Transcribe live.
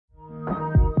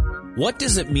What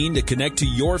does it mean to connect to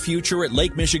your future at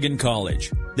Lake Michigan College?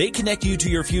 They connect you to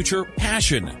your future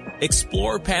passion.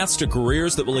 Explore paths to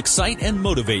careers that will excite and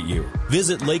motivate you.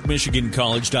 Visit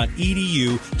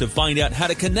lakemichigancollege.edu to find out how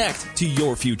to connect to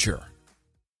your future.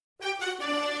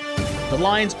 The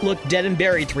Lions looked dead and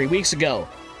buried 3 weeks ago,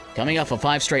 coming off of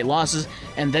 5 straight losses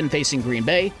and then facing Green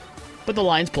Bay, but the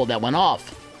Lions pulled that one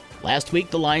off. Last week,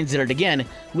 the Lions did it again,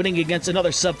 winning against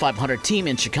another sub-500 team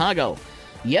in Chicago.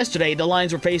 Yesterday, the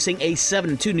Lions were facing a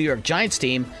 7-2 New York Giants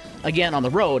team, again on the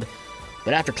road,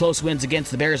 but after close wins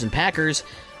against the Bears and Packers,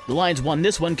 the Lions won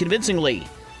this one convincingly.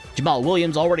 Jamaal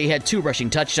Williams already had 2 rushing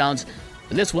touchdowns,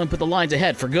 but this one put the Lions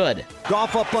ahead for good.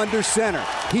 Goff up under center.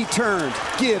 He turns,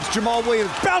 gives Jamaal Williams,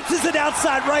 bounces it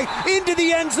outside right into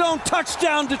the end zone.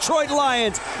 Touchdown, Detroit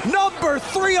Lions. Number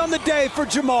 3 on the day for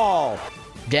Jamaal.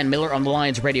 Dan Miller on the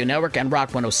Lions Radio Network and Rock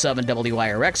 107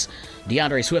 WIRX.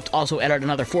 DeAndre Swift also added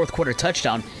another fourth-quarter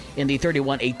touchdown in the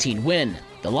 31-18 win.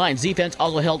 The Lions defense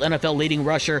also held NFL leading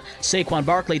rusher Saquon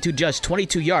Barkley to just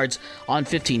 22 yards on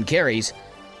 15 carries.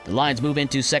 The Lions move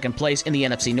into second place in the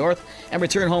NFC North and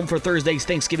return home for Thursday's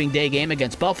Thanksgiving Day game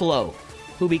against Buffalo,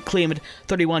 who beat Cleveland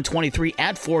 31-23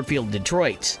 at Ford Field,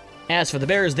 Detroit. As for the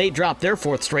Bears, they dropped their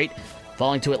 4th straight,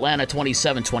 falling to Atlanta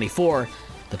 27-24.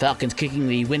 The Falcons kicking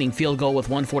the winning field goal with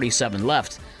 1:47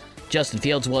 left. Justin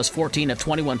Fields was 14 of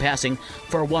 21 passing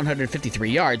for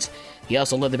 153 yards. He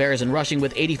also led the Bears in rushing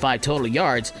with 85 total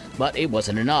yards, but it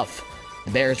wasn't enough.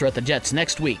 The Bears are at the Jets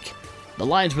next week. The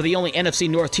Lions were the only NFC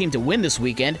North team to win this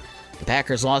weekend. The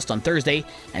Packers lost on Thursday,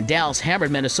 and Dallas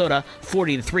hammered Minnesota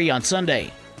 40-3 on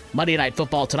Sunday. Monday Night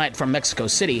Football tonight from Mexico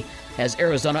City has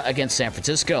Arizona against San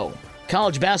Francisco.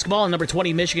 College basketball, number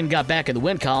 20 Michigan got back in the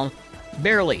win column.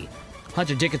 Barely.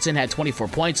 Hunter Dickinson had 24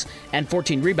 points and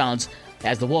 14 rebounds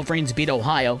as the Wolverines beat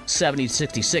Ohio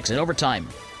 70-66 in overtime.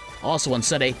 Also on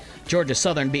Sunday, Georgia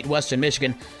Southern beat Western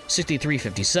Michigan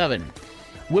 63-57.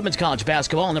 Women's college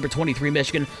basketball, number 23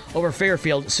 Michigan over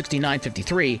Fairfield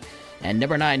 69-53, and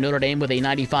number 9 Notre Dame with a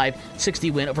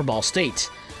 95-60 win over Ball State.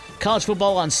 College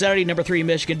football on Saturday, number 3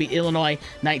 Michigan beat Illinois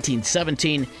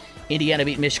 19-17. Indiana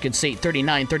beat Michigan State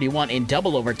 39-31 in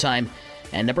double overtime.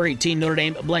 And number 18 Notre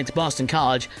Dame blanked Boston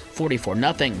College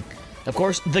 44-0. Of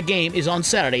course, the game is on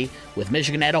Saturday with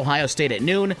Michigan at Ohio State at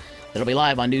noon. It'll be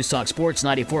live on News Talk Sports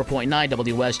 94.9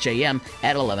 WSJM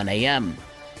at 11 a.m.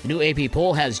 The new AP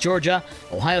poll has Georgia,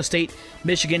 Ohio State,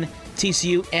 Michigan,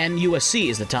 TCU, and USC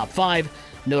as the top 5.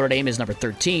 Notre Dame is number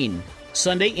 13.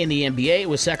 Sunday in the NBA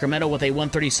was Sacramento with a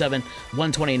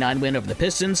 137-129 win over the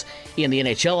Pistons. In the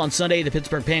NHL on Sunday, the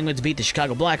Pittsburgh Penguins beat the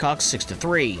Chicago Blackhawks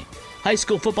 6-3. High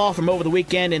school football from over the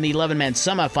weekend in the 11-man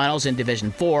semifinals in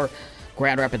Division 4.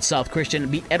 Grand Rapids South Christian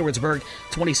beat Edwardsburg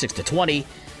 26-20.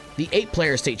 The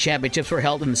 8-player state championships were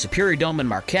held in the Superior Dome in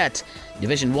Marquette.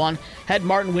 Division 1 had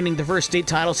Martin winning the first state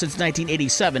title since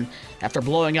 1987 after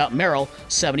blowing out Merrill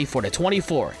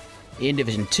 74-24. In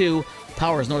Division 2,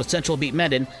 Powers North Central beat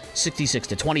Mendon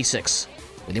 66-26.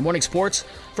 With your morning sports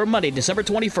for Monday, December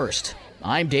 21st,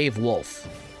 I'm Dave Wolf.